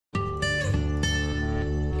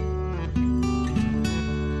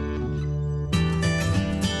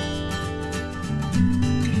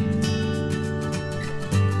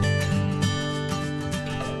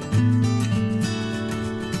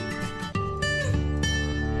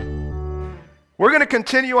We're going to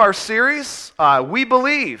continue our series, We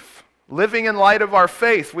Believe, Living in Light of Our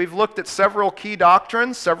Faith. We've looked at several key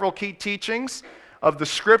doctrines, several key teachings of the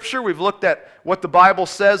Scripture. We've looked at what the Bible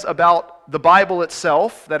says about the Bible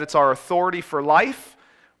itself, that it's our authority for life.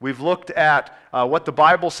 We've looked at what the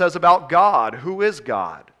Bible says about God. Who is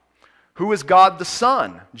God? Who is God the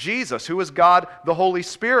Son? Jesus. Who is God the Holy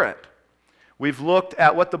Spirit? We've looked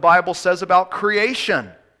at what the Bible says about creation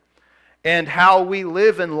and how we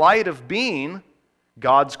live in light of being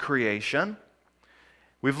God's creation.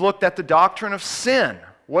 We've looked at the doctrine of sin.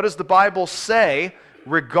 What does the Bible say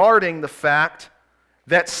regarding the fact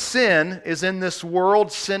that sin is in this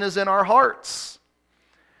world, sin is in our hearts?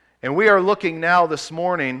 And we are looking now this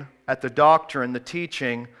morning at the doctrine, the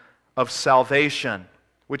teaching of salvation,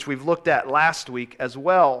 which we've looked at last week as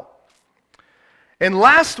well. And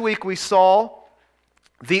last week we saw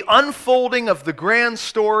the unfolding of the grand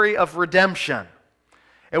story of redemption.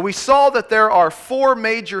 And we saw that there are four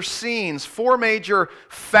major scenes, four major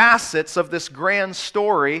facets of this grand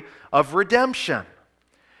story of redemption.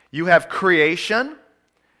 You have creation,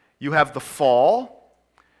 you have the fall,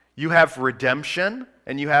 you have redemption,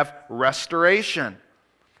 and you have restoration.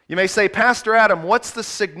 You may say, Pastor Adam, what's the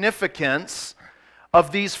significance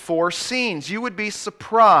of these four scenes? You would be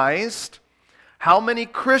surprised how many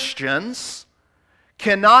Christians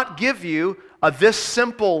cannot give you this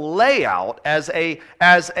simple layout as a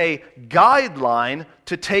guideline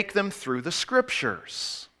to take them through the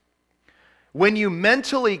Scriptures. When you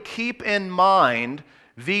mentally keep in mind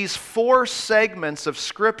these four segments of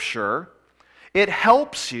Scripture, it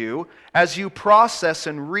helps you as you process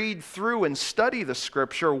and read through and study the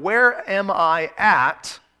Scripture. Where am I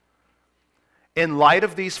at in light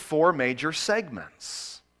of these four major segments?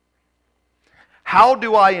 How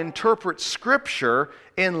do I interpret Scripture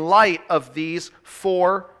in light of these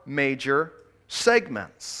four major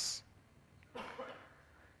segments?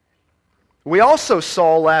 We also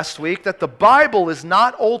saw last week that the Bible is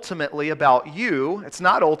not ultimately about you. It's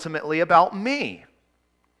not ultimately about me.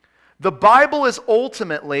 The Bible is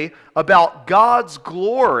ultimately about God's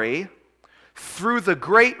glory through the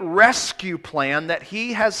great rescue plan that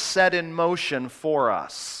He has set in motion for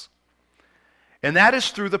us. And that is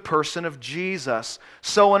through the person of Jesus.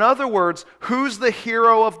 So in other words, who's the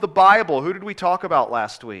hero of the Bible? Who did we talk about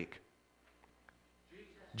last week?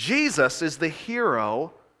 Jesus is the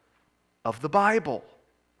hero of the Bible.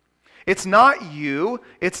 It's not you.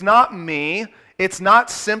 It's not me. It's not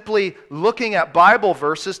simply looking at Bible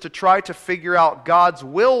verses to try to figure out God's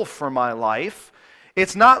will for my life.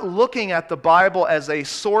 It's not looking at the Bible as a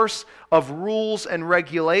source of rules and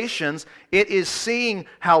regulations. It is seeing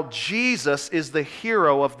how Jesus is the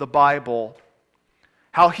hero of the Bible,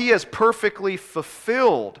 how He has perfectly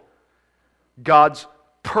fulfilled God's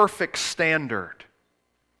perfect standard,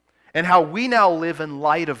 and how we now live in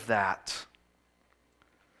light of that.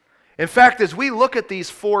 In fact, as we look at these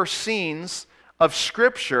four scenes of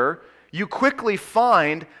Scripture, you quickly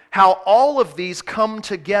find how all of these come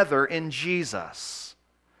together in Jesus.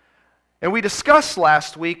 And we discussed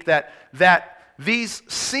last week that these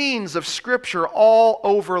scenes of Scripture all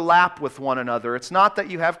overlap with one another. It's not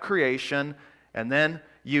that you have creation, and then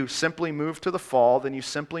you simply move to the fall, then you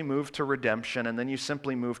simply move to redemption, and then you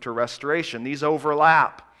simply move to restoration. These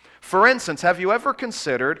overlap. For instance, have you ever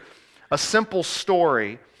considered a simple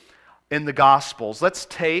story in the Gospels? Let's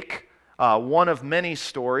take one of many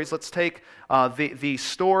stories. Let's take the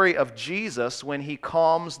story of Jesus when He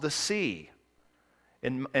calms the sea.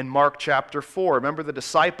 In Mark chapter 4. Remember the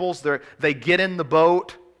disciples, they get in the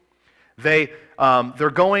boat, they're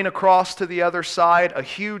going across to the other side, a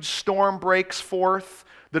huge storm breaks forth,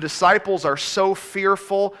 the disciples are so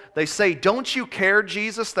fearful, they say, "Don't you care,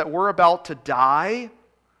 Jesus, that we're about to die?"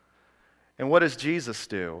 And what does Jesus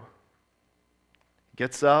do? He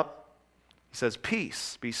gets up, He says,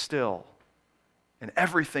 "Peace, be still," and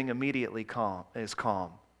everything immediately is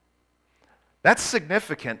calm. That's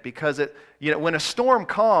significant because when a storm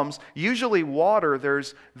comes, usually water,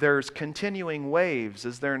 there's continuing waves,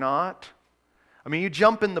 is there not? I mean, you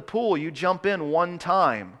jump in the pool, you jump in one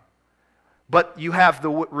time, but you have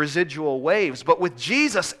the residual waves. But with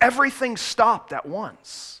Jesus, everything stopped at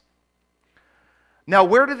once. Now,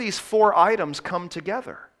 where do these four items come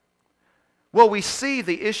together? Well, we see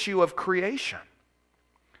the issue of creation.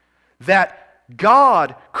 That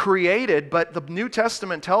God created, but the New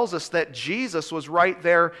Testament tells us that Jesus was right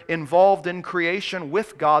there involved in creation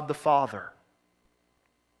with God the Father.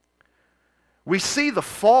 We see the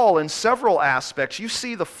fall in several aspects. You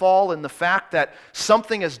see the fall in the fact that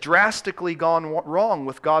something has drastically gone wrong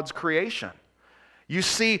with God's creation. You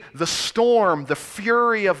see the storm, the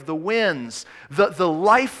fury of the winds, the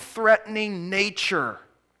life-threatening nature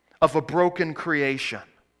of a broken creation.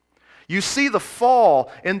 You see the fall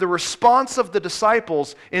in the response of the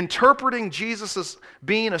disciples, interpreting Jesus as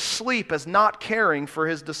being asleep as not caring for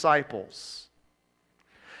his disciples.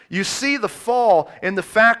 You see the fall in the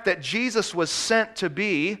fact that Jesus was sent to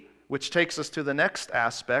be, which takes us to the next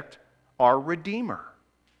aspect, our Redeemer.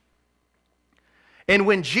 And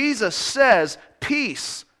when Jesus says,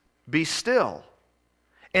 "Peace, be still,"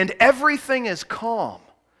 and everything is calm,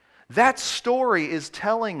 that story is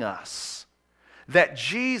telling us that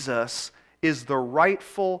Jesus is the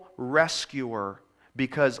rightful rescuer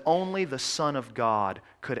because only the Son of God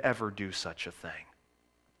could ever do such a thing.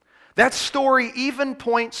 That story even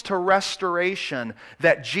points to restoration,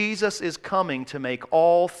 that Jesus is coming to make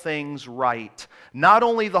all things right, not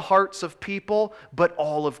only the hearts of people, but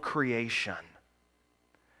all of creation.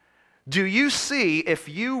 Do you see, if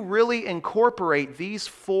you really incorporate these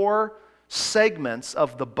 4 segments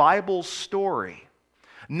of the Bible's story,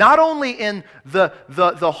 not only in the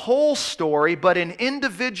whole story, but in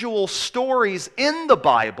individual stories in the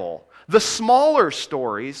Bible, the smaller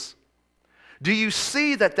stories, do you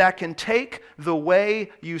see that that can take the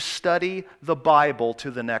way you study the Bible to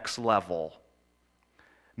the next level?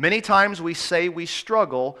 Many times we say we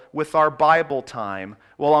struggle with our Bible time.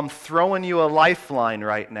 Well, I'm throwing you a lifeline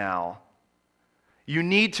right now. You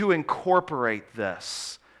need to incorporate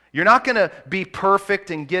this. You're not going to be perfect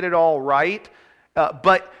and get it all right,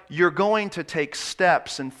 but you're going to take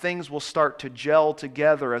steps and things will start to gel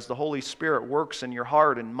together as the Holy Spirit works in your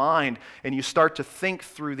heart and mind, and you start to think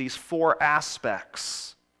through these 4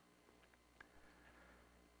 aspects.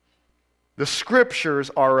 The Scriptures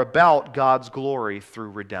are about God's glory through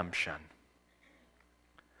redemption.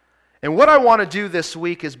 And what I want to do this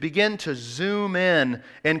week is begin to zoom in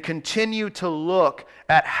and continue to look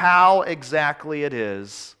at how exactly it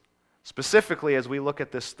is, specifically as we look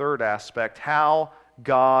at this third aspect, how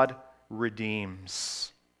God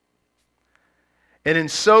redeems. And in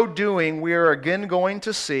so doing, we are again going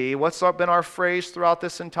to see, what's been our phrase throughout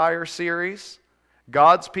this entire series?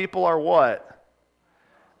 God's people are what?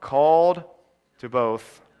 Called to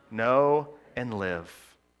both know and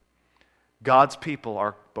live. God's people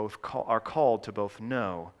are called to both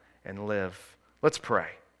know and live. Let's pray.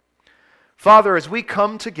 Father, as we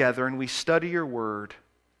come together and we study your word,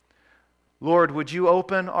 Lord, would you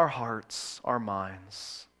open our hearts, our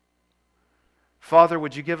minds? Father,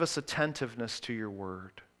 would you give us attentiveness to your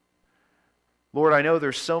word? Lord, I know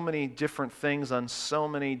there's so many different things on so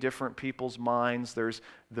many different people's minds. There's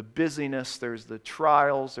the busyness, there's the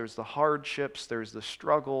trials, there's the hardships, there's the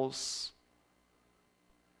struggles.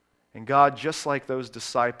 And God, just like those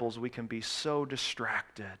disciples, we can be so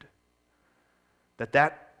distracted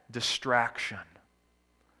that distraction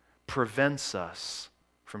prevents us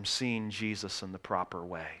from seeing Jesus in the proper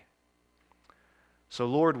way. So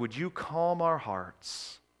Lord, would you calm our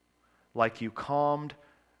hearts like you calmed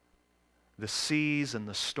the seas and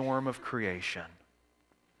the storm of creation?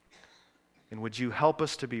 And would you help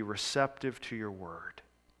us to be receptive to your word?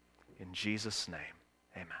 In Jesus' name,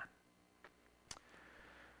 amen.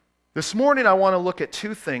 This morning I want to look at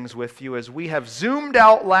 2 things with you as we have zoomed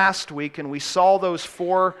out last week and we saw those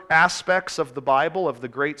 4 aspects of the Bible, of the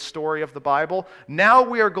great story of the Bible. Now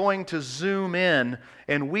we are going to zoom in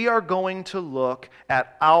and we are going to look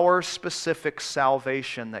at our specific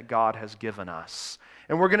salvation that God has given us.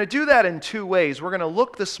 And we're going to do that in 2 ways. We're going to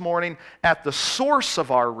look this morning at the source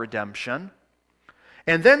of our redemption.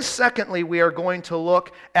 And then secondly, we are going to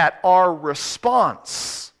look at our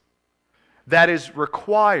response that is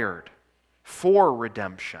required for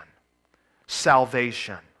redemption,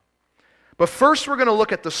 salvation. But first we're going to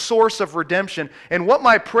look at the source of redemption. And what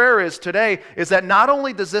my prayer is today is that not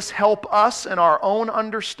only does this help us in our own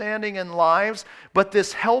understanding and lives, but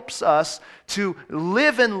this helps us to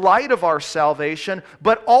live in light of our salvation,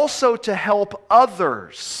 but also to help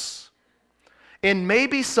others in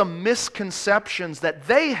maybe some misconceptions that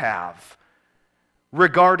they have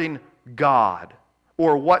regarding God,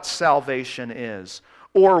 or what salvation is,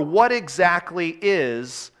 or what exactly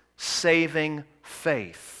is saving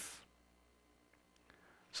faith.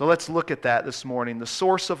 So let's look at that this morning, the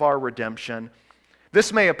source of our redemption.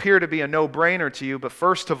 This may appear to be a no-brainer to you, but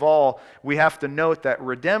first of all, we have to note that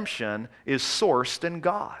redemption is sourced in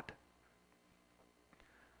God.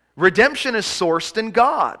 Redemption is sourced in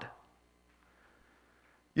God.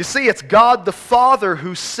 You see, it's God the Father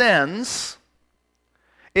who sends.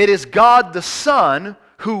 It is God the Son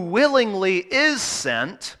who willingly is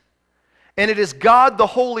sent, And it is God the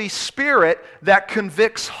Holy Spirit that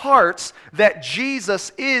convicts hearts that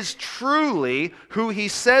Jesus is truly who He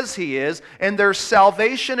says He is, and there's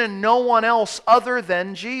salvation in no one else other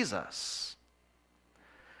than Jesus.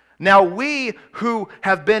 Now we who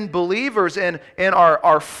have been believers and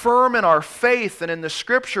are firm in our faith and in the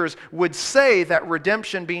Scriptures would say that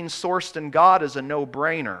redemption being sourced in God is a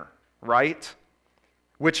no-brainer, right?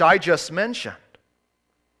 Which I just mentioned.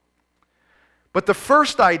 But the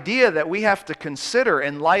first idea that we have to consider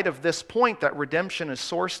in light of this point that redemption is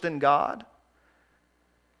sourced in God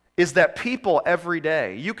is that people every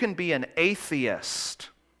day, you can be an atheist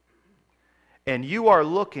and you are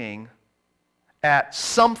looking at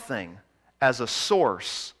something as a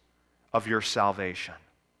source of your salvation.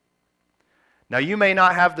 Now, you may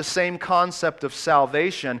not have the same concept of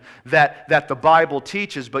salvation that the Bible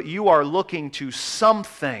teaches, but you are looking to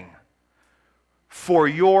something for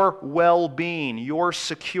your well-being, your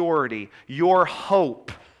security, your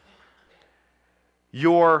hope,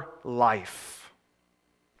 your life.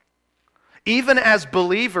 Even as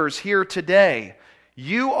believers here today,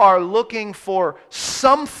 you are looking for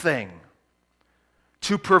something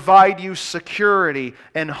to provide you security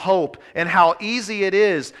and hope, and how easy it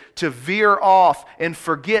is to veer off and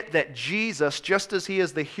forget that Jesus, just as He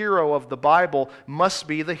is the hero of the Bible, must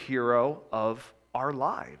be the hero of our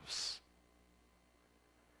lives.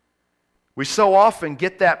 We so often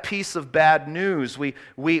get that piece of bad news.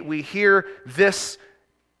 We hear this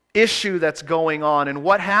issue that's going on, and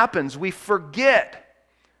what happens? We forget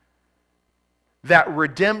that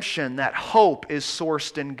redemption, that hope is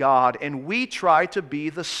sourced in God, and we try to be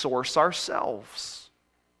the source ourselves.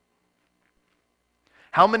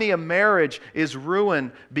 How many a marriage is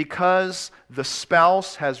ruined because the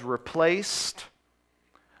spouse has replaced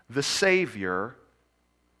the Savior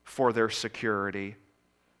for their security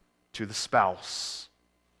to the spouse?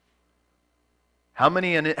 How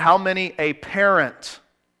many a parent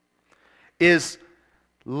is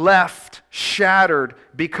left shattered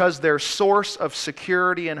because their source of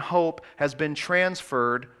security and hope has been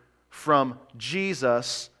transferred from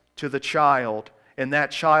Jesus to the child, and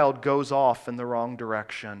that child goes off in the wrong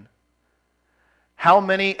direction? How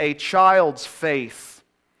many a child's faith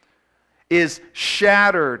is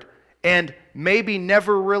shattered and maybe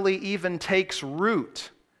never really even takes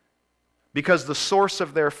root because the source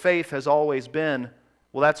of their faith has always been,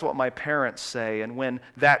 well, that's what my parents say. And when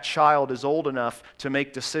that child is old enough to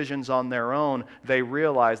make decisions on their own, they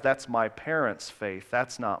realize that's my parents' faith,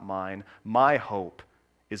 that's not mine. My hope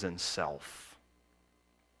is in self.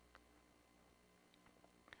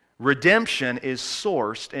 Redemption is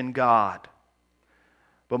sourced in God.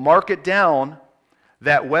 But mark it down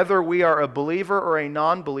that whether we are a believer or a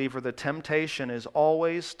non-believer, the temptation is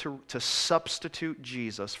always to substitute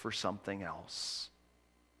Jesus for something else.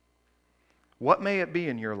 What may it be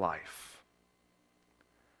in your life?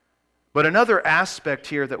 But another aspect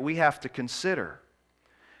here that we have to consider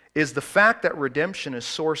is the fact that redemption is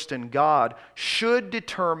sourced in God should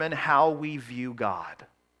determine how we view God.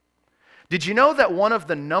 Did you know that one of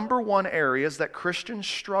the number one areas that Christians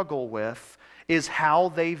struggle with is how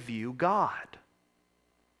they view God?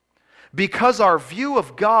 Because our view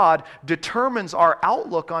of God determines our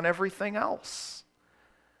outlook on everything else.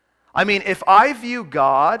 I mean, if I view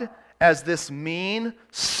God as this mean,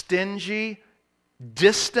 stingy,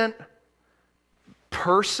 distant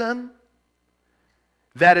person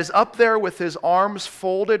that is up there with his arms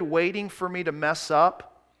folded waiting for me to mess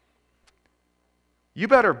up, you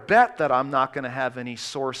better bet that I'm not going to have any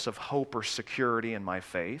source of hope or security in my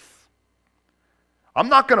faith. I'm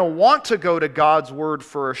not going to want to go to God's Word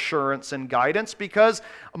for assurance and guidance because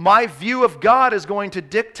my view of God is going to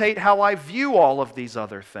dictate how I view all of these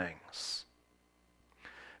other things.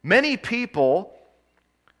 Many people,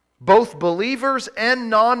 both believers and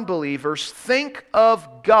non-believers, think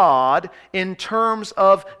of God in terms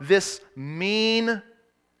of this mean,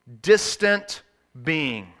 distant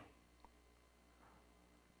being.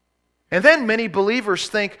 And then many believers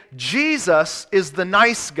think Jesus is the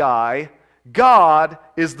nice guy, God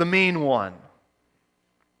is the mean one.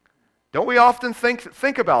 Don't we often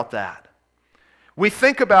think about that? We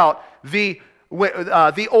think about the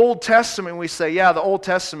Old Testament. We say, yeah, the Old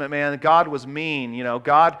Testament, man, God was mean. You know,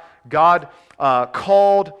 God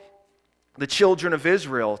called the children of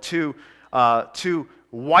Israel to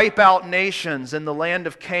wipe out nations in the land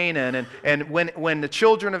of Canaan. And when the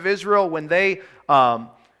children of Israel, when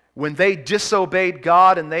they disobeyed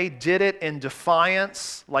God and they did it in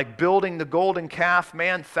defiance, like building the golden calf,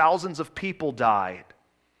 man, thousands of people died.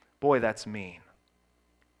 Boy, that's mean.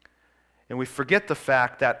 And we forget the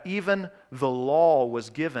fact that even the law was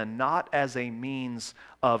given not as a means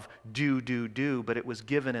of do, but it was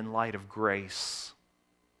given in light of grace.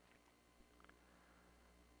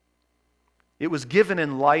 It was given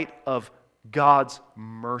in light of God's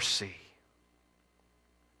mercy.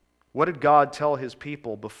 What did God tell His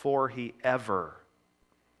people before He ever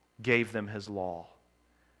gave them His law?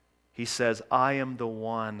 He says, I am the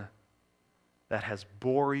one that has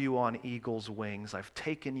bore you on eagle's wings. I've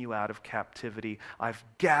taken you out of captivity. I've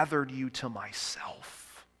gathered you to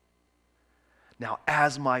myself. Now,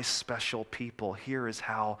 as my special people, here is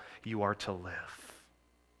how you are to live.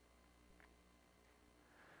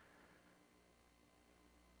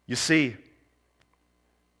 You see,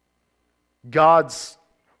 God's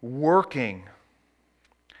working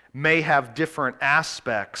may have different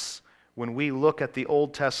aspects when we look at the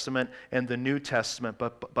Old Testament and the New Testament,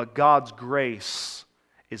 but God's grace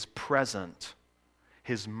is present.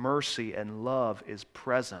 His mercy and love is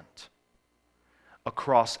present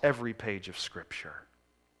across every page of Scripture.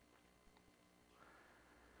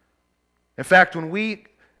 In fact, when we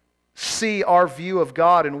see our view of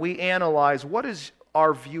God and we analyze what is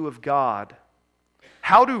our view of God,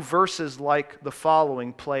 how do verses like the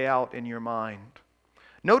following play out in your mind?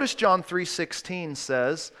 Notice John 3:16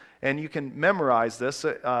 says, and you can memorize this,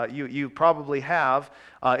 you probably have,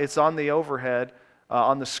 it's on the overhead,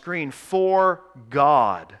 on the screen, for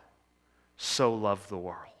God so loved the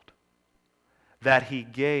world, that He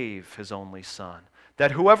gave His only Son,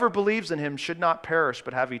 that whoever believes in Him should not perish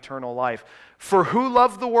but have eternal life. For who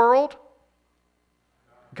loved the world?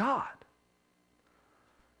 God.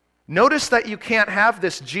 Notice that you can't have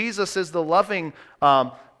this Jesus is the loving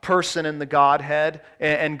person in the Godhead,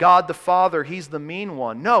 and God the Father, He's the mean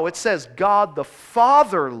one. No, it says God the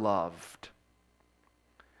Father loved.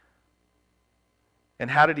 And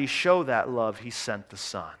how did He show that love? He sent the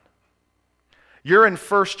Son. You're in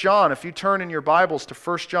 1 John. If you turn in your Bibles to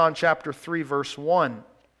 1 John chapter 3, verse 1.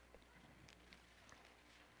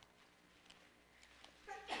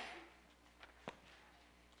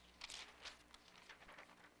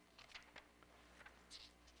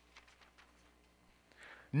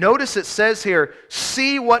 Notice it says here,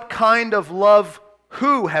 see what kind of love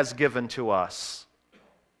who has given to us?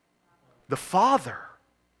 The Father.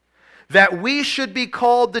 That we should be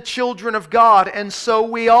called the children of God, and so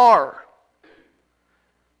we are.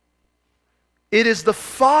 It is the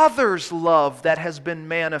Father's love that has been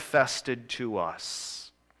manifested to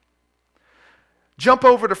us. Jump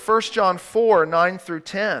over to 1 John 4, 9 through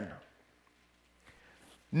 10.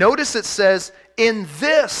 Notice it says, in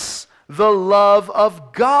this the love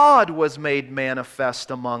of God was made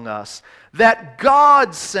manifest among us, that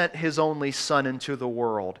God sent His only Son into the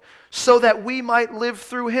world, so that we might live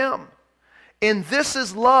through Him. And this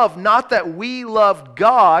is love, not that we loved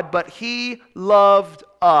God, but He loved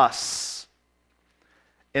us,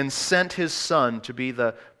 and sent His Son to be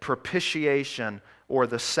the propitiation, or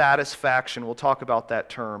the satisfaction, we'll talk about that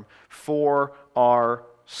term, for our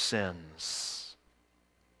sins.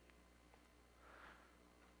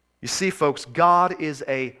 You see, folks, God is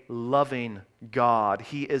a loving God.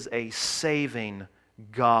 He is a saving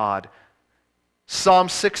God. Psalm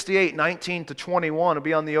 68, 19 to 21 will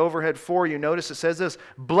be on the overhead for you. Notice it says this,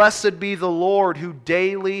 blessed be the Lord who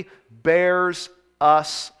daily bears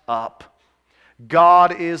us up.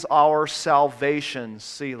 God is our salvation,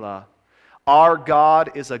 Selah. Our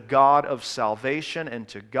God is a God of salvation, and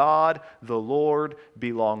to God, the Lord,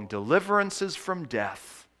 belong deliverances from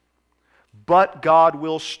death. But God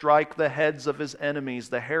will strike the heads of His enemies,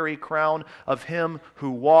 the hairy crown of him who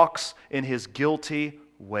walks in his guilty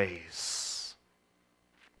ways.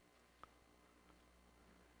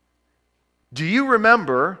 Do you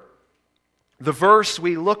remember the verse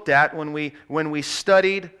we looked at when we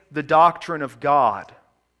studied the doctrine of God?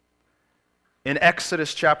 In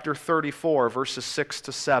Exodus chapter 34, verses 6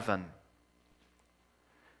 to 7.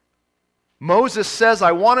 Moses says,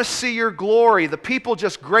 I want to see your glory. The people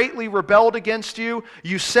just greatly rebelled against you.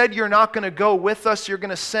 You said you're not going to go with us. You're going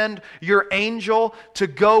to send your angel to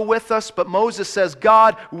go with us. But Moses says,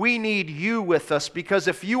 God, we need you with us, because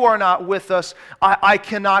if you are not with us, I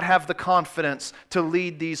cannot have the confidence to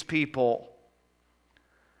lead these people.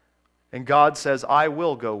 And God says, I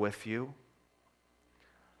will go with you.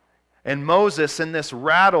 And Moses, in this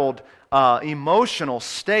rattled, emotional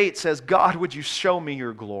state, says, God, would you show me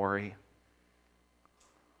your glory?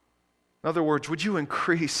 In other words, would you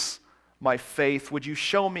increase my faith? Would you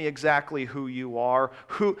show me exactly who you are,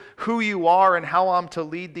 who you are and how I'm to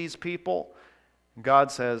lead these people? And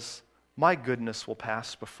God says, my goodness will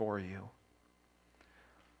pass before you.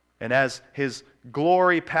 And as His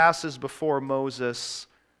glory passes before Moses,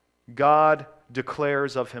 God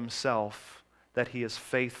declares of himself that he is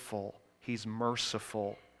faithful, he's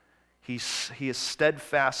merciful, his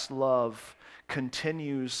steadfast love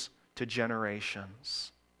continues to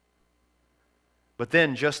generations. But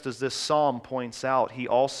then, just as this psalm points out, he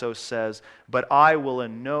also says, "But I will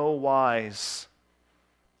in no wise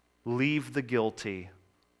leave the guilty.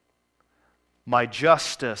 My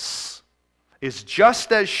justice is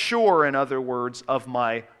just as sure, in other words, of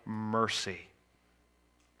my mercy."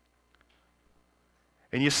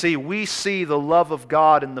 And you see, we see the love of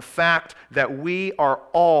God in the fact that we are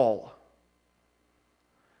all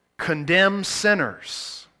condemned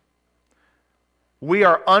sinners. We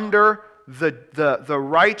are under the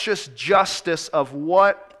righteous justice of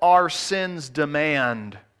what our sins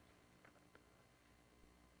demand.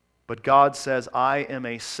 But God says, "I am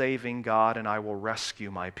a saving God and I will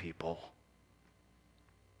rescue my people."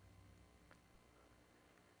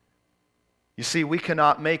 You see, we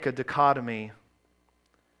cannot make a dichotomy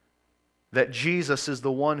that Jesus is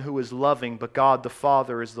the one who is loving, but God the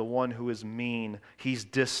Father is the one who is mean. He's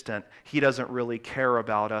distant. He doesn't really care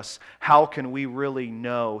about us. How can we really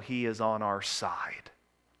know He is on our side?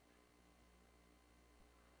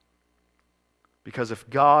 Because if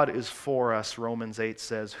God is for us, Romans 8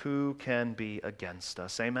 says, who can be against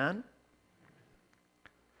us? Amen?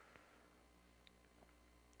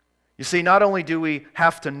 You see, not only do we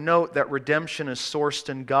have to note that redemption is sourced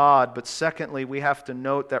in God, but secondly, we have to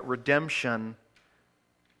note that redemption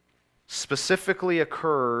specifically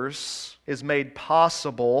is made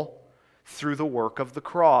possible through the work of the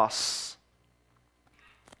cross.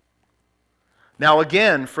 Now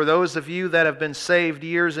again, for those of you that have been saved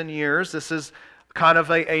years and years, this is kind of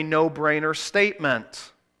a no-brainer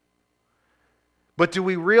statement. But do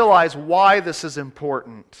we realize why this is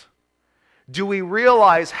important? Do we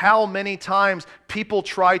realize how many times people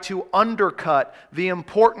try to undercut the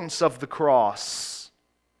importance of the cross?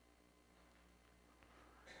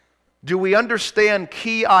 Do we understand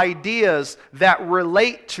key ideas that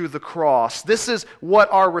relate to the cross? This is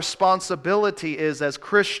what our responsibility is as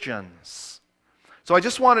Christians. So I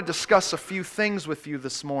just want to discuss a few things with you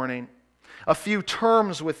this morning, a few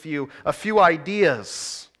terms with you, a few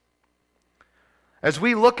ideas. As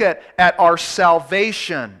we look at our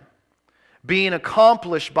salvation being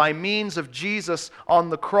accomplished by means of Jesus on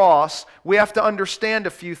the cross, we have to understand a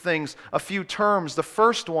few things, a few terms. The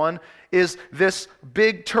first one is this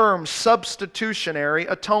big term, substitutionary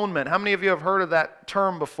atonement. How many of you have heard of that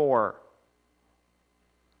term before?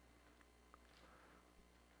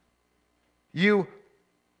 You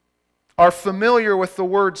are familiar with the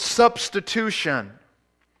word substitution.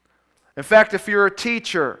 In fact, if you're a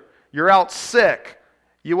teacher, you're out sick,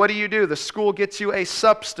 what do? The school gets you a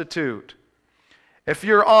substitute. If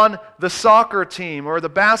you're on the soccer team or the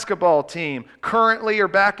basketball team, currently or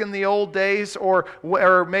back in the old days, or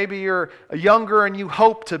maybe you're younger and you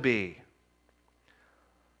hope to be,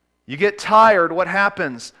 you get tired, what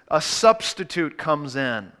happens? A substitute comes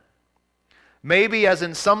in. Maybe, as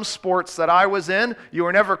in some sports that I was in, you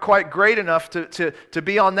were never quite great enough to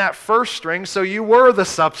be on that first string, so you were the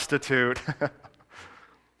substitute.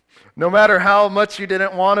 No matter how much you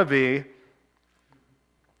didn't want to be.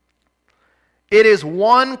 It is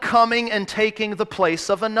one coming and taking the place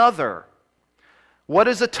of another. What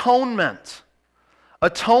is atonement?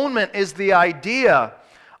 Atonement is the idea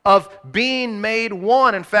of being made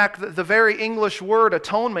one. In fact, the very English word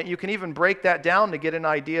atonement, you can even break that down to get an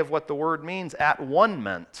idea of what the word means, at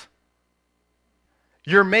one-ment.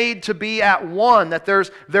 You're made to be at one, that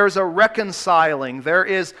there's a reconciling, there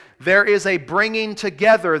is a bringing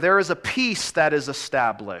together, there is a peace that is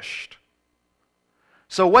established.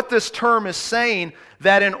 So what this term is saying,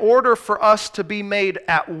 that in order for us to be made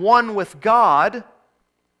at one with God,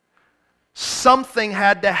 something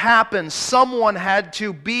had to happen. Someone had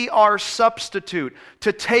to be our substitute,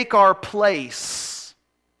 to take our place.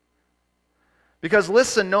 Because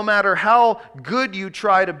listen, no matter how good you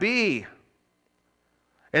try to be,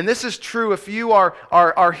 and this is true if you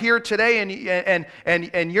are here today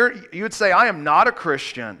and you would say, I am not a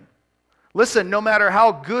Christian. Listen, no matter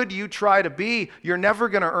how good you try to be, you're never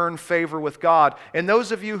going to earn favor with God. And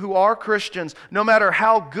those of you who are Christians, no matter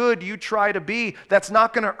how good you try to be, that's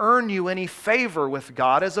not going to earn you any favor with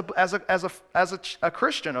God as a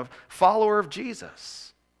Christian, a follower of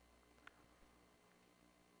Jesus.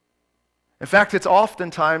 In fact, it's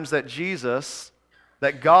oftentimes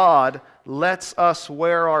that God lets us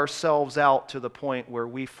wear ourselves out to the point where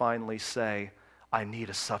we finally say, I need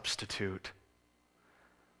a substitute.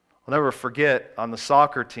 I'll never forget, on the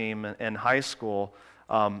soccer team in high school,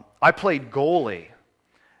 I played goalie,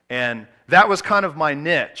 and that was kind of my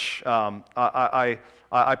niche. I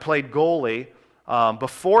played goalie,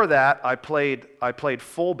 Before that, I played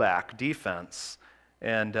fullback, defense,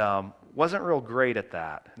 and wasn't real great at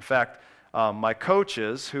that. In fact, my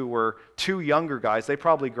coaches, who were two younger guys, they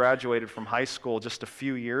probably graduated from high school just a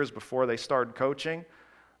few years before they started coaching,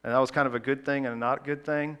 and that was kind of a good thing and a not good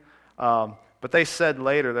thing. But they said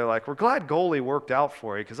later, they're like, we're glad goalie worked out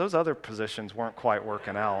for you because those other positions weren't quite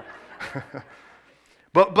working out.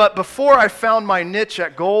 But before I found my niche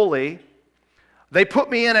at goalie, they put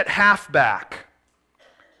me in at halfback.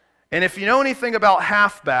 And if you know anything about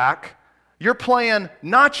halfback, you're playing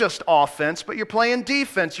not just offense, but you're playing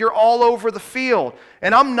defense. You're all over the field.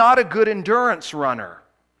 And I'm not a good endurance runner.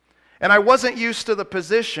 And I wasn't used to the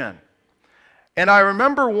position. And I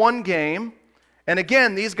remember one game, and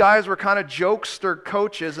again, these guys were kind of jokester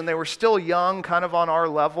coaches, and they were still young, kind of on our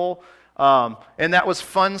level. And that was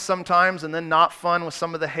fun sometimes, and then not fun with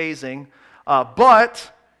some of the hazing.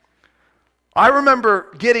 But I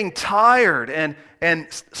remember getting tired and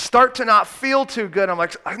start to not feel too good. I'm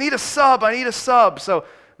like, I need a sub. So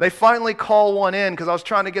they finally call one in because I was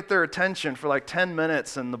trying to get their attention for like 10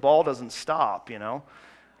 minutes and the ball doesn't stop, you know.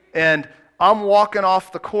 And I'm walking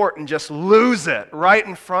off the court and just lose it right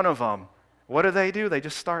in front of them. What do? They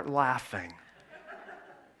just start laughing.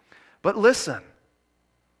 But listen,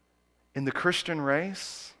 in the Christian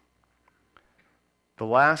race, the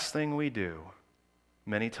last thing we do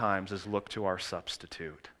many times is look to our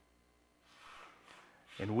substitute.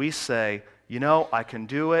 And we say, you know, I can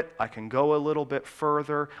do it. I can go a little bit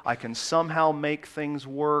further. I can somehow make things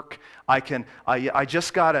work. I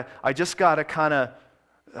just gotta kind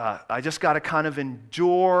of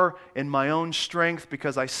endure in my own strength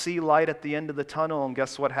because I see light at the end of the tunnel. And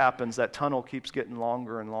guess what happens? That tunnel keeps getting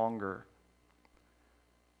longer and longer.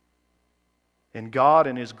 And God,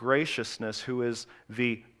 in His graciousness, who is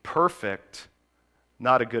the perfect,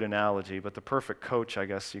 not a good analogy, but the perfect coach, I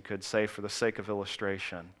guess you could say for the sake of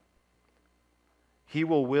illustration, He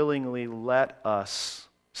will willingly let us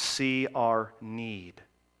see our need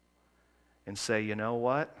and say, you know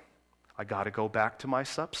what? I got to go back to my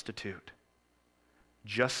substitute.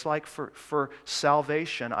 Just like for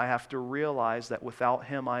salvation, I have to realize that without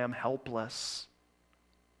Him I am helpless.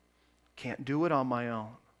 Can't do it on my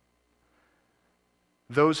own.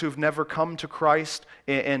 Those who've never come to Christ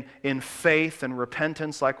in faith and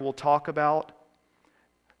repentance, like we'll talk about,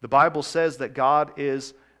 the Bible says that God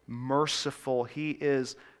is merciful. He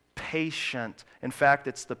is patient. In fact,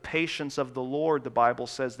 it's the patience of the Lord, the Bible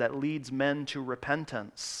says, that leads men to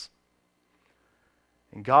repentance.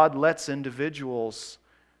 And God lets individuals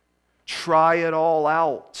try it all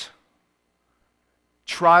out.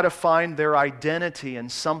 Try to find their identity in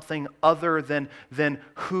something other than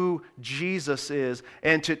who Jesus is,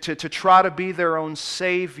 and to try to be their own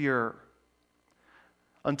Savior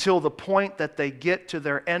until the point that they get to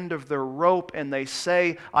their end of their rope and they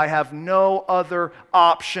say, I have no other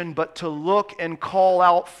option but to look and call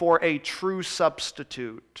out for a true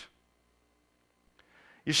substitute.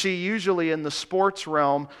 You see, usually in the sports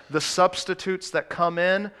realm, the substitutes that come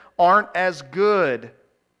in aren't as good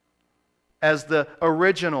as the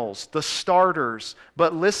originals, the starters.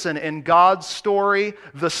 But listen, in God's story,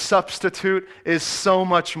 the substitute is so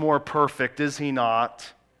much more perfect, is He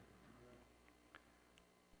not?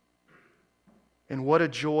 And what a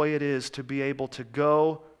joy it is to be able to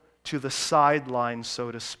go to the sidelines,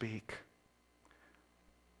 so to speak,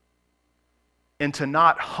 and to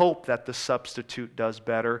not hope that the substitute does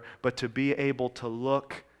better, but to be able to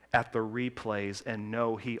look at the replays and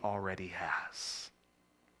know He already has.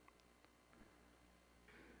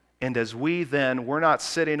 And as we're not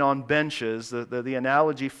sitting on benches, the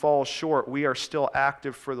analogy falls short. We are still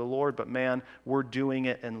active for the Lord, but man, we're doing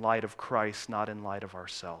it in light of Christ, not in light of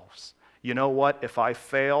ourselves. You know what? If I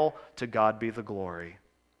fail, to God be the glory.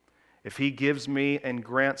 If He gives me and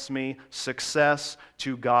grants me success,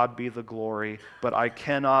 to God be the glory. But I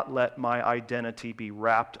cannot let my identity be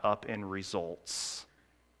wrapped up in results.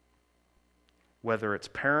 Whether it's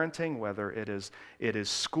parenting, whether it is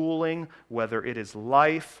schooling, whether it is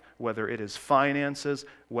life, whether it is finances,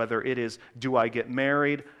 whether it is, do I get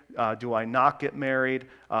married, do I not get married,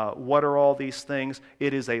 what are all these things?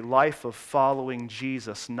 It is a life of following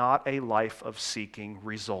Jesus, not a life of seeking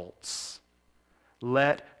results.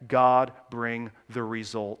 Let God bring the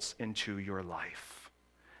results into your life.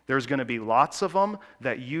 There's going to be lots of them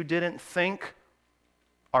that you didn't think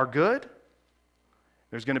are good.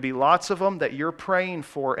 There's going to be lots of them that you're praying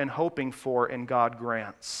for and hoping for and God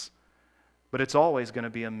grants. But it's always going to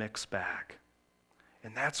be a mixed bag.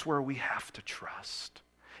 And that's where we have to trust.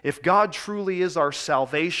 If God truly is our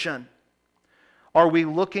salvation, are we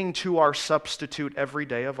looking to our substitute every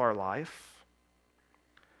day of our life?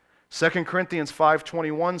 2 Corinthians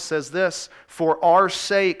 5:21 says this, "For our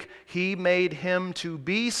sake he made him to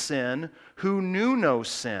be sin who knew no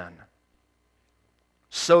sin,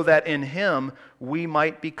 so that in him we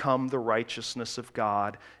might become the righteousness of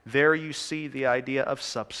God." There you see the idea of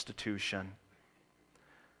substitution,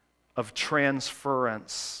 of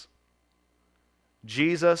transference.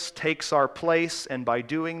 Jesus takes our place, and by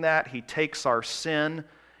doing that, he takes our sin.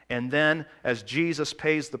 And then, as Jesus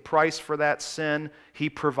pays the price for that sin, he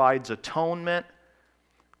provides atonement.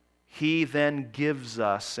 He then gives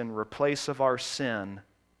us, in replace of our sin,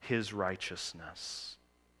 his righteousness.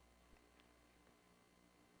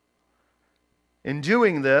 In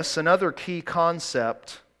doing this, another key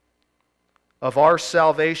concept of our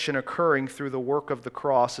salvation occurring through the work of the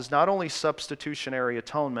cross is not only substitutionary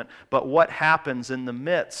atonement, but what happens in the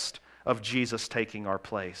midst of Jesus taking our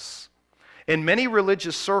place. In many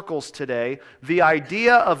religious circles today, the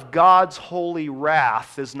idea of God's holy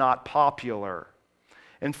wrath is not popular.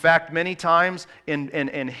 In fact, many times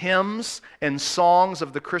in hymns and songs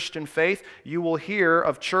of the Christian faith, you will hear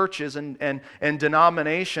of churches and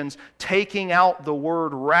denominations taking out the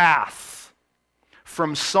word wrath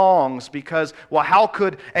from songs because, well, how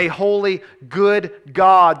could a holy, good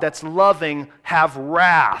God that's loving have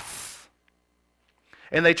wrath?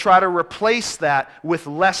 And they try to replace that with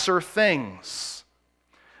lesser things.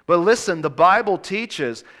 But listen, the Bible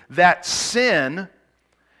teaches that sin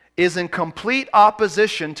is in complete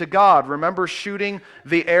opposition to God. Remember shooting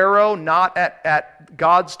the arrow not at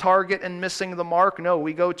God's target and missing the mark? No,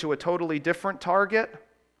 we go to a totally different target.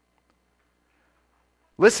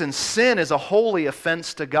 Listen, sin is a holy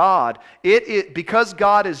offense to God. Because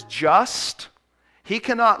God is just, he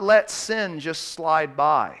cannot let sin just slide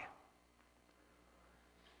by.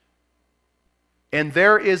 And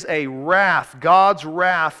there is a wrath. God's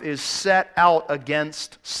wrath is set out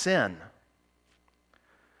against sin.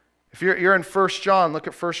 If you're in 1 John, look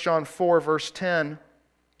at 1 John 4, verse 10.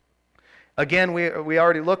 Again, we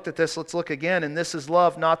already looked at this. Let's look again. "And this is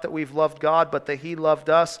love, not that we've loved God, but that he loved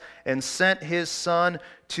us and sent his Son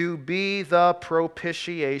to be the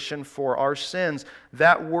propitiation for our sins."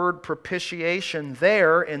 That word propitiation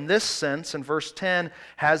there, in this sense, in verse 10,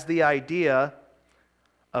 has the idea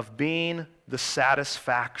of being the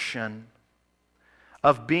satisfaction,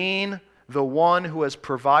 of being the one who has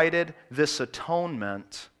provided this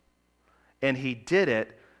atonement, and he did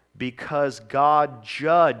it because God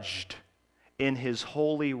judged in his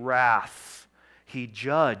holy wrath. He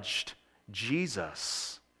judged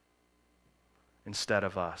Jesus instead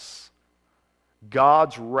of us.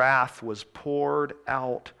 God's wrath was poured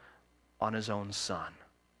out on his own Son.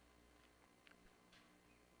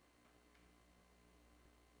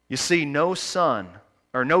 You see, no sin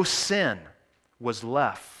was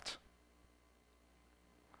left.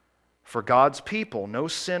 For God's people, no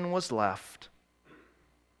sin was left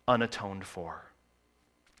unatoned for.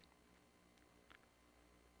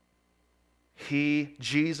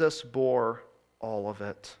 Jesus bore all of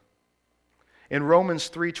it. In Romans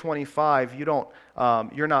 3:25,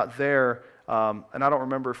 you're not there, and I don't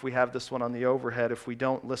remember if we have this one on the overhead. If we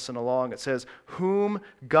don't, listen along. It says, "Whom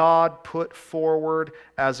God put forward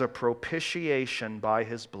as a propitiation by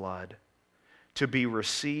his blood, to be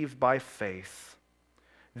received by faith.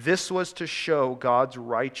 This was to show God's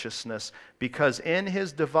righteousness, because in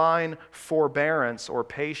his divine forbearance or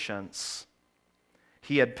patience,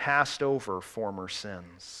 he had passed over former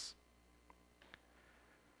sins."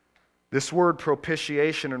 This word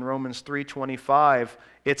propitiation in Romans 3:25,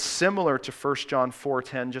 it's similar to 1 John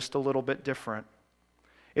 4:10, just a little bit different.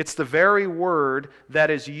 It's the very word that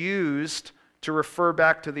is used to refer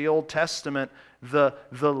back to the Old Testament, the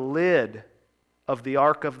lid of the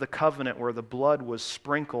Ark of the Covenant where the blood was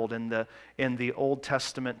sprinkled in the Old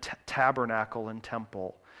Testament tabernacle and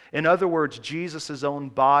temple. In other words, Jesus' own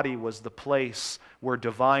body was the place where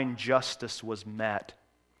divine justice was met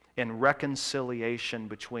and reconciliation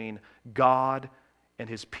between God and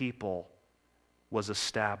his people was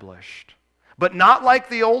established. But not like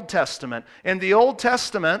the Old Testament. In the Old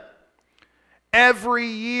Testament, every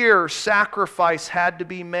year sacrifice had to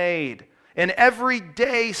be made. And every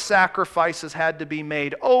day sacrifices had to be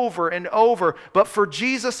made over and over. But for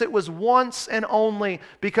Jesus it was once and only,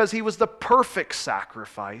 because he was the perfect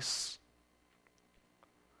sacrifice.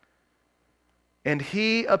 And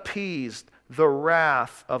he appeased the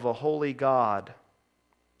wrath of a holy God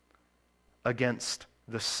against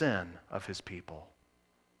the sin of his people.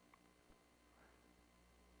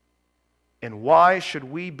 And why should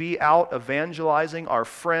we be out evangelizing our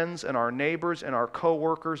friends and our neighbors and our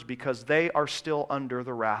co-workers? Because they are still under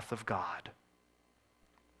the wrath of God.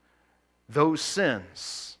 Those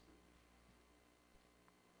sins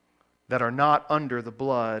that are not under the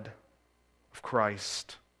blood of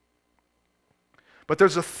Christ. But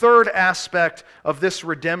there's a third aspect of this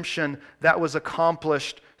redemption that was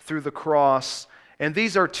accomplished through the cross. And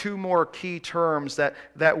these are two more key terms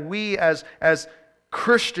that we as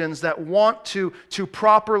Christians that want to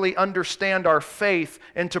properly understand our faith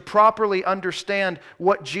and to properly understand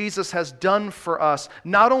what Jesus has done for us,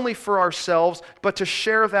 not only for ourselves, but to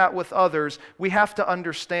share that with others, we have to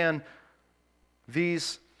understand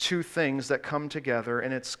these two things that come together,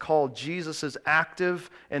 and it's called Jesus' active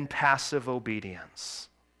and passive obedience.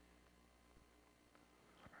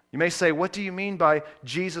 You may say, what do you mean by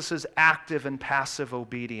Jesus' active and passive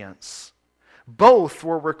obedience? Both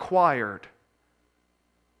were required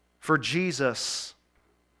for Jesus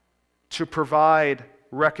to provide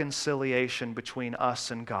reconciliation between us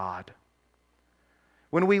and God.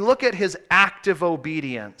 When we look at his active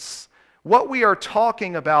obedience, what we are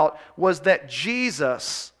talking about was that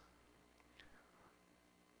Jesus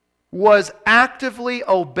was actively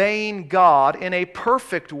obeying God in a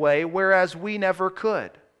perfect way, whereas we never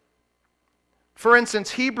could. For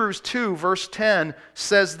instance, Hebrews 2 verse 10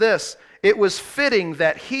 says this, "It was fitting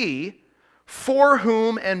that he, for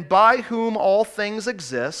whom and by whom all things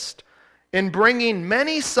exist, in bringing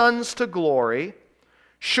many sons to glory,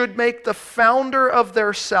 should make the founder of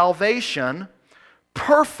their salvation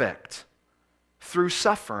perfect through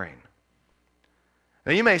suffering."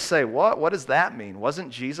 Now you may say, what does that mean?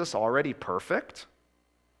 Wasn't Jesus already perfect?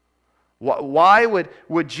 Why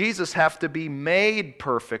would Jesus have to be made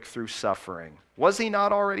perfect through suffering? Was he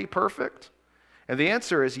not already perfect? And the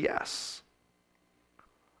answer is yes.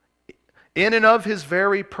 In and of his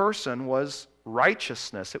very person was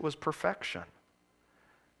righteousness. It was perfection.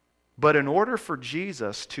 But in order for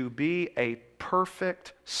Jesus to be a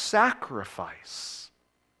perfect sacrifice,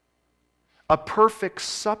 a perfect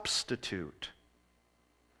substitute,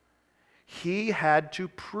 he had to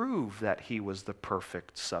prove that he was the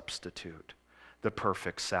perfect substitute, the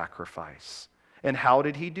perfect sacrifice. And how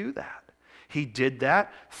did he do that? He did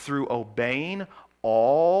that through obeying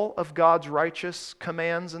all of God's righteous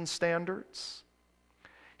commands and standards.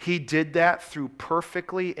 He did that through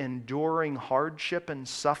perfectly enduring hardship and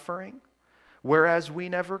suffering, whereas we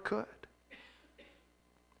never could.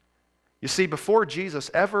 You see, before Jesus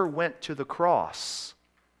ever went to the cross,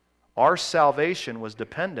 our salvation was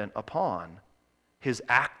dependent upon his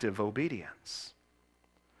active obedience.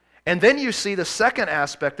 And then you see the second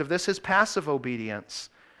aspect of this, his passive obedience.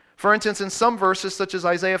 For instance, in some verses, such as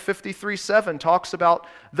Isaiah 53:7, talks about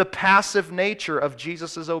the passive nature of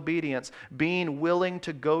Jesus' obedience, being willing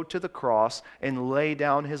to go to the cross and lay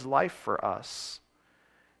down his life for us.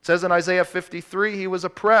 It says in Isaiah 53, he was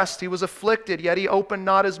oppressed, he was afflicted, yet he opened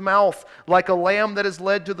not his mouth, like a lamb that is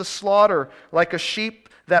led to the slaughter, like a sheep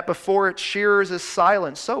that before its shearers is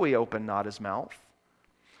silent, so he opened not his mouth.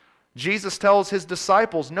 Jesus tells his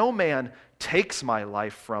disciples, "No man takes my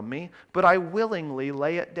life from me, but I willingly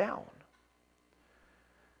lay it down."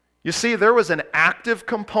 You see, there was an active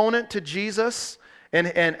component to Jesus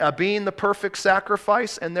and being the perfect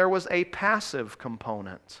sacrifice, and there was a passive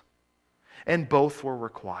component. And both were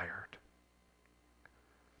required.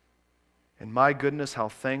 And my goodness, how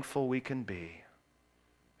thankful we can be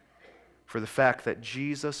for the fact that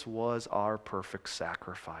Jesus was our perfect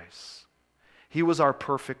sacrifice. He was our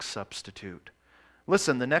perfect substitute.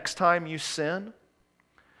 Listen, the next time you sin,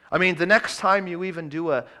 the next time you even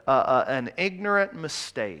do an ignorant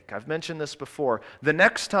mistake, I've mentioned this before, the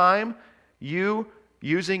next time you,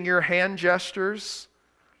 using your hand gestures,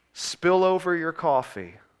 spill over your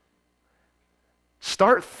coffee,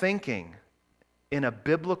 start thinking in a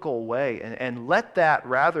biblical way and let that,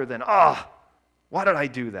 rather than, why did I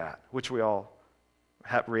do that? Which we all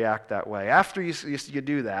react that way. After you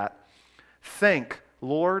do that, think,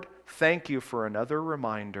 Lord, thank you for another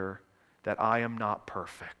reminder that I am not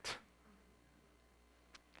perfect.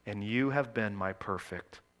 And you have been my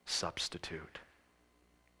perfect substitute.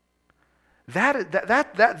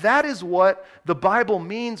 That is what the Bible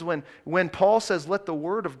means when Paul says, let the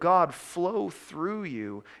word of God flow through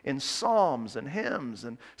you in psalms and hymns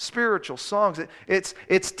and spiritual songs.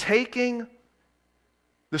 It's taking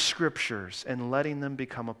the Scriptures and letting them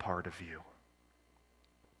become a part of you.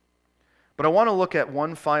 But I want to look at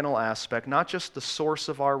one final aspect, not just the source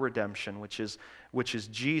of our redemption, which is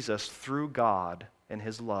Jesus through God and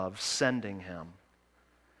his love, sending him.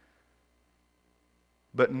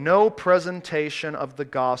 But no presentation of the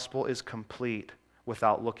gospel is complete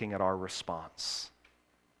without looking at our response.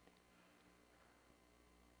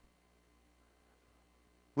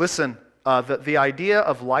 Listen, the idea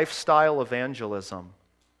of lifestyle evangelism,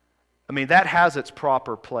 I mean, that has its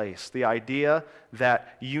proper place. The idea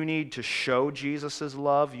that you need to show Jesus'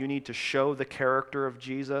 love, you need to show the character of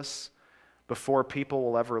Jesus before people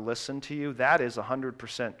will ever listen to you, that is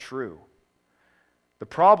 100% true. The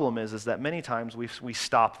problem is that many times we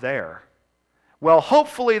stop there. Well,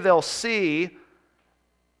 hopefully they'll see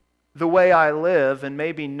the way I live and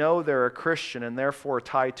maybe know they're a Christian and therefore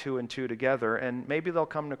tie two and two together, and maybe they'll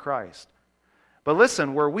come to Christ. But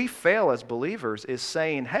listen, where we fail as believers is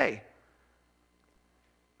saying, hey,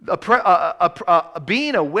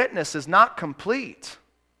 being a witness is not complete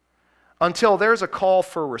until there's a call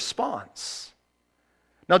for response.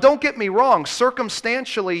 Now, don't get me wrong.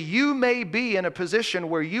 Circumstantially, you may be in a position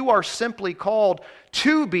where you are simply called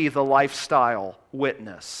to be the lifestyle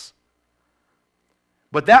witness.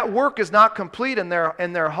 But that work is not complete in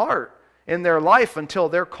their heart, in their life, until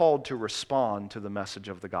they're called to respond to the message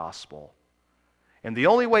of the gospel. And the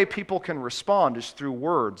only way people can respond is through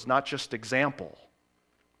words, not just example.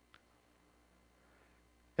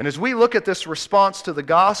 And as we look at this response to the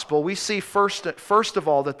gospel, we see first of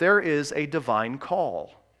all that there is a divine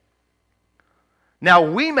call. Now,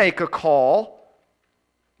 we make a call,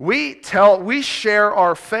 we share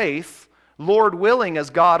our faith, Lord willing, as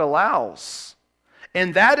God allows.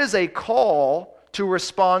 And that is a call to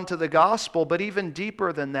respond to the gospel, but even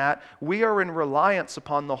deeper than that, we are in reliance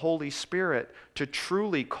upon the Holy Spirit to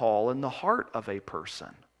truly call in the heart of a person.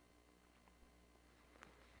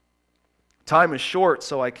 Time is short,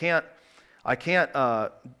 so I can't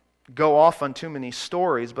go off on too many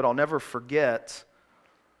stories, but I'll never forget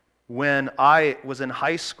when I was in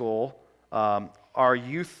high school, our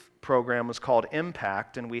youth program was called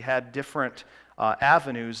Impact, and we had different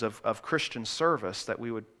avenues of Christian service that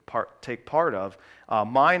we would take part of.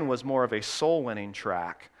 Mine was more of a soul-winning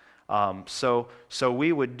track. So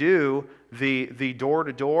we would do the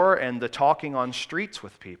door-to-door and the talking on streets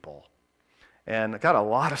with people. And I got a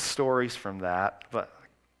lot of stories from that, but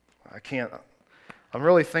I'm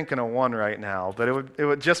really thinking of one right now, but it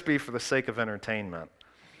would just be for the sake of entertainment.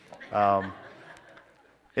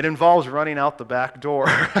 It involves running out the back door.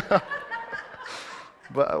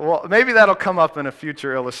 But well, maybe that'll come up in a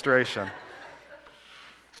future illustration.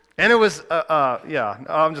 And it was,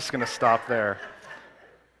 I'm just going to stop there.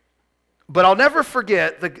 But I'll never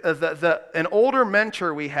forget an older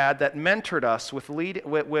mentor we had that mentored us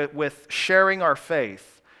with sharing our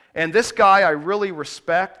faith. And this guy I really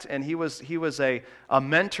respect, and he was a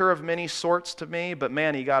mentor of many sorts to me, but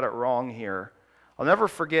man, he got it wrong here. I'll never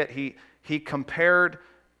forget, he compared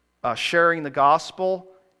sharing the gospel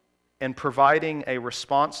and providing a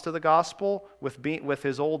response to the gospel with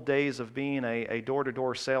his old days of being a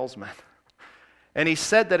door-to-door salesman. And he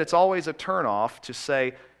said that it's always a turnoff to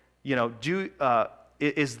say, you know, do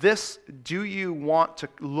you want to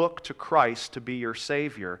look to Christ to be your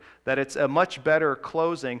Savior? That it's a much better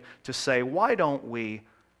closing to say, why don't we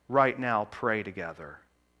right now pray together?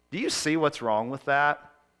 Do you see what's wrong with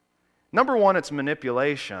that? Number one, it's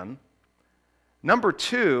manipulation. Number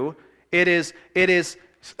two, it is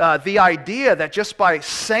the idea that just by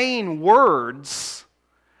saying words,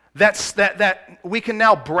 that we can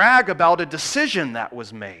now brag about a decision that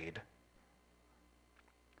was made.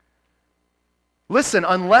 Listen,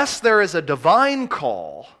 unless there is a divine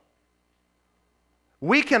call,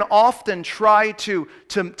 we can often try to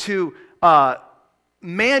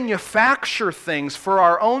manufacture things for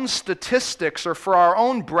our own statistics or for our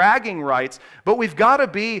own bragging rights, but we've got to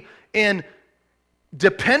be in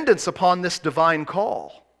dependence upon this divine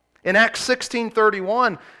call. In Acts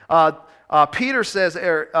 16:31, Peter says,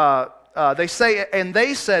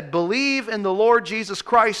 they said, believe in the Lord Jesus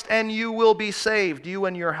Christ and you will be saved, you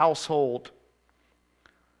and your household.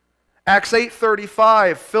 Acts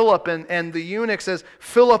 8:35, Philip and the eunuch says,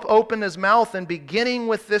 Philip opened his mouth and beginning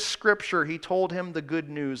with this scripture, he told him the good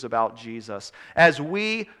news about Jesus. As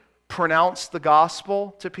we pronounce the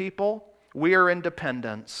gospel to people, we are in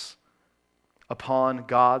dependence upon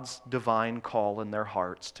God's divine call in their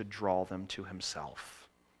hearts to draw them to Himself.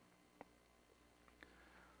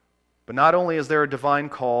 But not only is there a divine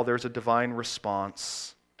call, there's a divine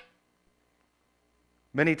response.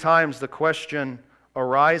 Many times the question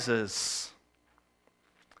arises,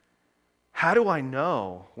 how do I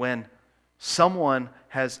know when someone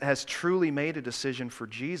has truly made a decision for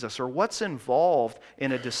Jesus, or what's involved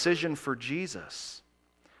in a decision for Jesus?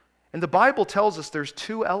 And the Bible tells us there's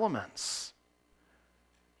two elements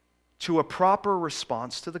to a proper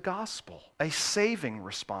response to the gospel, a saving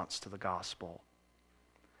response to the gospel.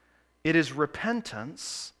 It is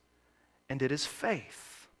repentance and it is faith.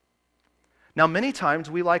 Now, many times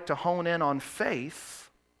we like to hone in on faith,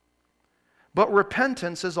 but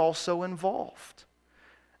repentance is also involved.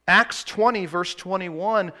 Acts 20, verse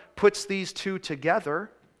 21, puts these two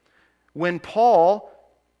together. When Paul,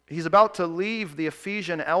 he's about to leave the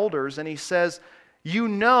Ephesian elders, and he says, "You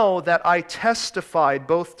know that I testified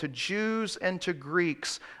both to Jews and to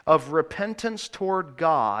Greeks of repentance toward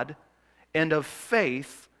God and of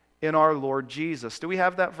faith in our Lord Jesus." Do we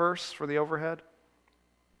have that verse for the overhead?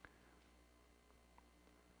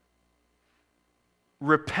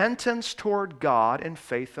 Repentance toward God and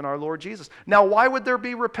faith in our Lord Jesus. Now, why would there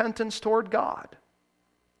be repentance toward God?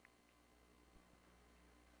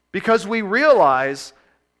 Because we realize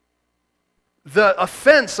the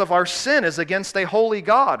offense of our sin is against a holy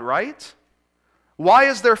God, right? Why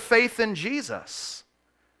is there faith in Jesus?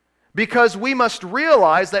 Because we must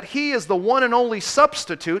realize that He is the one and only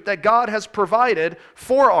substitute that God has provided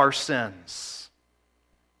for our sins.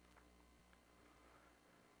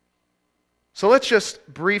 So let's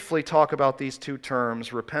just briefly talk about these two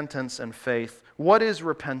terms, repentance and faith. What is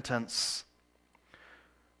repentance?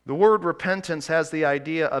 The word repentance has the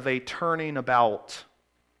idea of a turning about,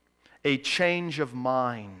 a change of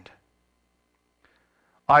mind.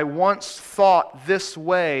 I once thought this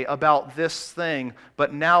way about this thing,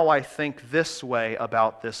 but now I think this way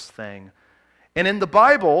about this thing. And in the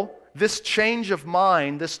Bible, this change of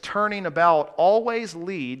mind, this turning about, always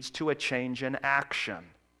leads to a change in action.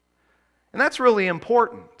 And that's really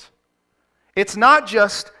important. It's not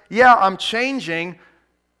just, yeah, I'm changing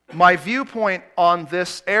my viewpoint on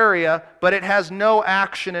this area, but it has no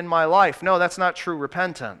action in my life. No, that's not true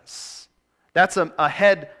repentance. That's a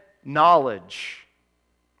head knowledge.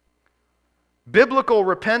 Biblical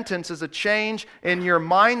repentance is a change in your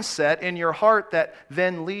mindset, in your heart, that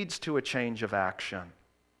then leads to a change of action.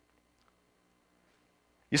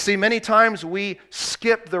 You see, many times we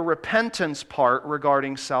skip the repentance part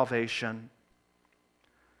regarding salvation.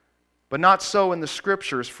 But not so in the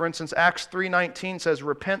Scriptures. For instance, Acts 3:19 says,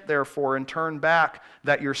 "Repent therefore and turn back,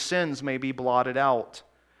 that your sins may be blotted out."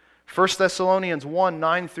 1 Thessalonians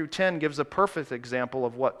 1:9 through 10 gives a perfect example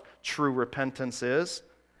of what true repentance is.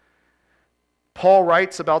 Paul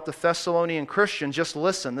writes about the Thessalonian Christians, just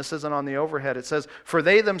listen, this isn't on the overhead. It says, "For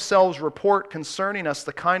they themselves report concerning us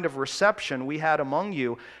the kind of reception we had among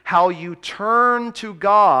you, how you turned to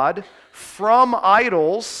God from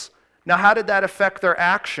idols." Now, how did that affect their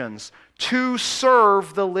actions? "To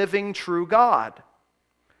serve the living true God,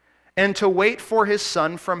 and to wait for His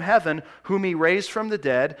Son from heaven, whom He raised from the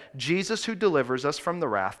dead, Jesus who delivers us from the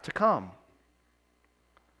wrath to come."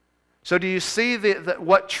 So do you see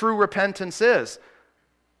what true repentance is?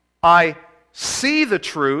 I see the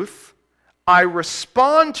truth, I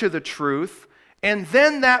respond to the truth, and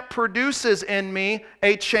then that produces in me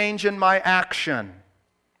a change in my action.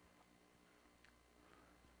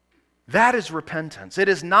 That is repentance. It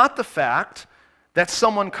is not the fact that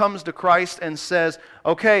someone comes to Christ and says,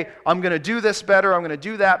 "Okay, I'm going to do this better, I'm going to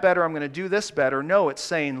do that better, I'm going to do this better." No, it's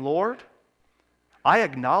saying, "Lord, I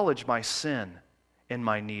acknowledge my sin and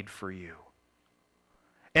my need for you.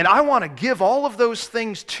 And I want to give all of those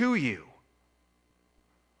things to you.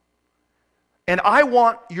 And I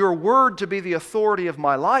want your word to be the authority of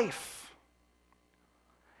my life."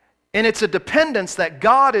 And it's a dependence that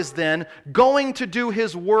God is then going to do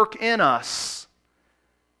His work in us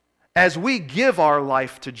as we give our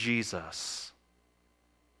life to Jesus.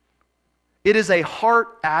 It is a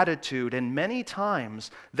heart attitude, and many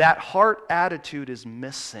times that heart attitude is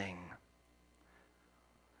missing.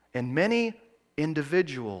 And many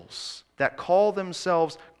individuals that call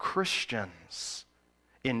themselves Christians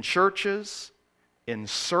in churches, in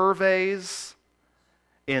surveys,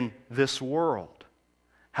 in this world,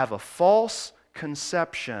 have a false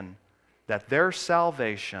conception that their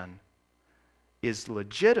salvation is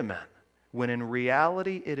legitimate, when in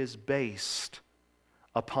reality it is based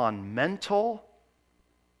upon mental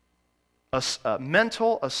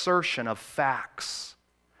assertion of facts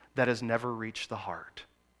that has never reached the heart.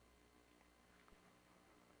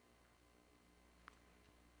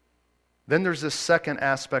 Then there's this second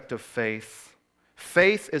aspect of faith.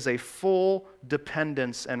 Faith is a full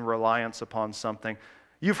dependence and reliance upon something.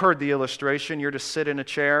 You've heard the illustration. You're to sit in a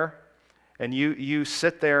chair, and you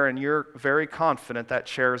sit there and you're very confident that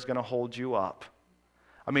chair is going to hold you up.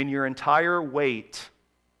 I mean, your entire weight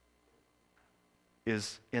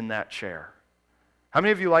is in that chair. How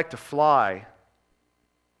many of you like to fly?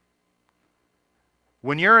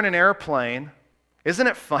 When you're in an airplane, isn't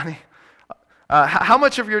it funny? How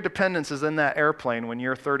much of your dependence is in that airplane when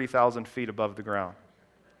you're 30,000 feet above the ground?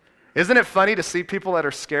 Isn't it funny to see people that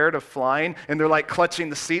are scared of flying and they're like clutching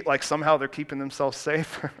the seat like somehow they're keeping themselves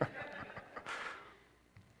safe?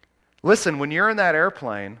 Listen, when you're in that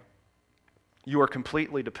airplane, you are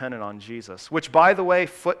completely dependent on Jesus. Which, by the way,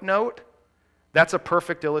 footnote, that's a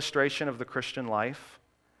perfect illustration of the Christian life.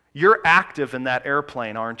 You're active in that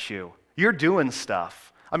airplane, aren't you? You're doing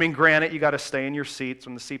stuff. I mean, granted, you got to stay in your seats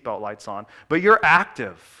when the seatbelt light's on, but you're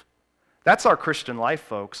active. That's our Christian life,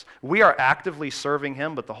 folks. We are actively serving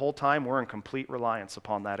Him, but the whole time we're in complete reliance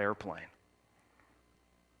upon that airplane.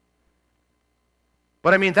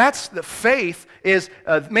 But I mean, that's the faith is,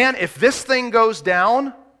 man, if this thing goes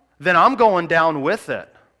down, then I'm going down with it.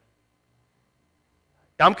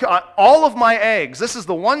 All of my eggs, this is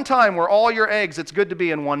the one time where all your eggs, it's good to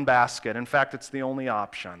be in one basket. In fact, it's the only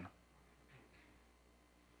option.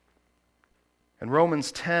 And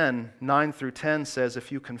Romans 10, 9 through 10 says,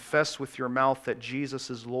 if you confess with your mouth that Jesus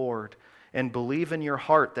is Lord and believe in your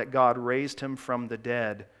heart that God raised Him from the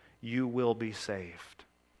dead, you will be saved.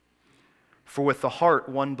 For with the heart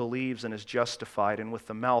one believes and is justified, and with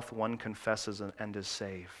the mouth one confesses and is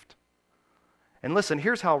saved. And listen,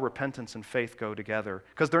 here's how repentance and faith go together,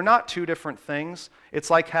 because they're not two different things. It's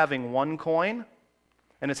like having one coin,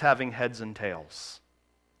 and it's having heads and tails.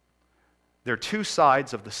 They're two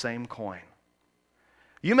sides of the same coin.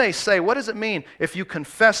 You may say, what does it mean if you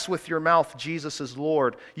confess with your mouth Jesus is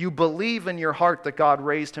Lord, you believe in your heart that God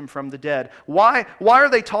raised Him from the dead? Why are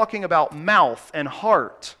they talking about mouth and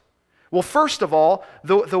heart? Well, first of all,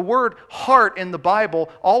 the word heart in the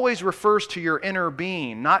Bible always refers to your inner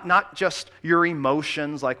being, not just your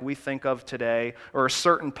emotions like we think of today or a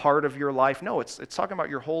certain part of your life. No, it's talking about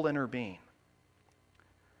your whole inner being.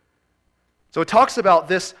 So it talks about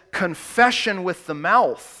this confession with the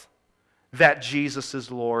mouth that Jesus is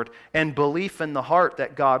Lord and belief in the heart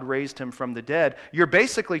that God raised Him from the dead. You're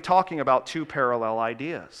basically talking about two parallel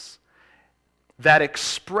ideas that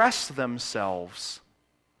express themselves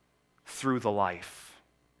through the life.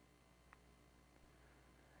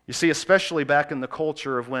 You see, especially back in the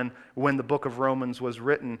culture of when the book of Romans was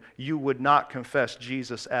written, you would not confess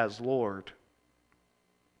Jesus as Lord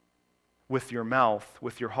with your mouth,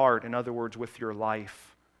 with your heart, in other words, with your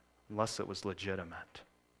life, unless it was legitimate.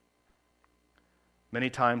 Many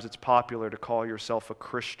times it's popular to call yourself a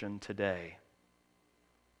Christian today.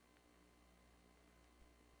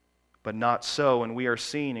 But not so, and we are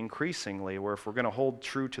seeing increasingly where if we're going to hold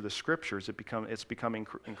true to the Scriptures, it's becoming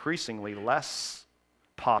increasingly less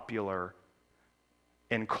popular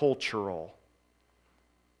and cultural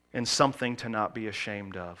and something to not be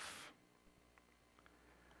ashamed of.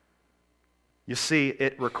 You see,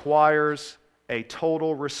 it requires a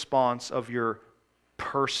total response of your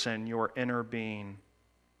person, your inner being.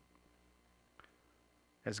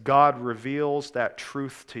 As God reveals that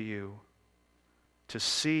truth to you, to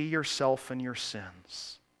see yourself and your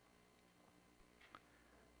sins.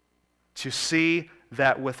 To see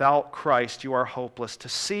that without Christ you are hopeless. To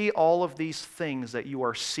see all of these things that you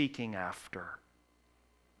are seeking after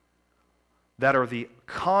that are the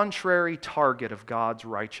contrary target of God's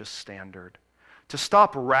righteous standard. To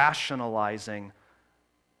stop rationalizing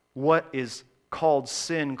what is called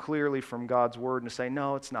sin clearly from God's Word and to say,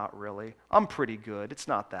 no, it's not really. I'm pretty good. It's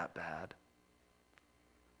not that bad.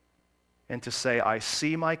 And to say, I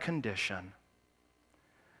see my condition.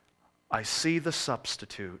 I see the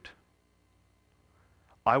substitute.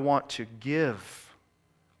 I want to give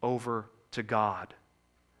over to God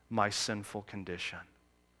my sinful condition.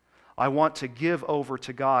 I want to give over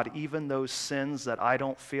to God even those sins that I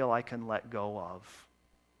don't feel I can let go of.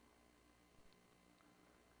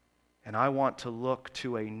 And I want to look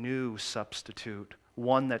to a new substitute,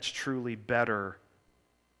 one that's truly better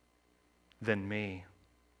than me.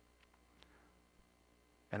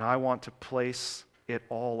 And I want to place it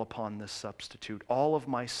all upon this substitute. All of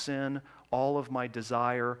my sin, all of my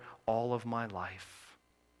desire, all of my life.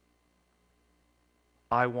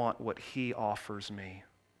 I want what He offers me.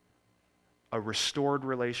 A restored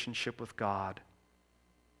relationship with God.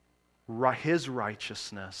 His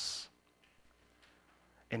righteousness.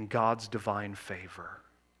 And God's divine favor.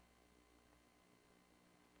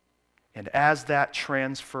 And as that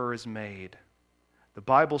transfer is made, the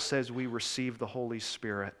Bible says we receive the Holy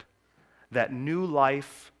Spirit, that new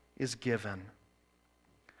life is given,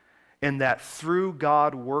 and that through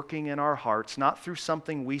God working in our hearts, not through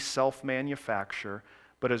something we self-manufacture,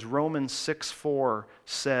 but as Romans 6:4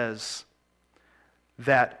 says,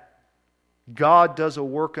 that God does a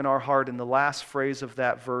work in our heart, and the last phrase of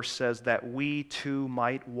that verse says that we too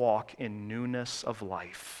might walk in newness of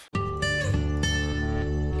life.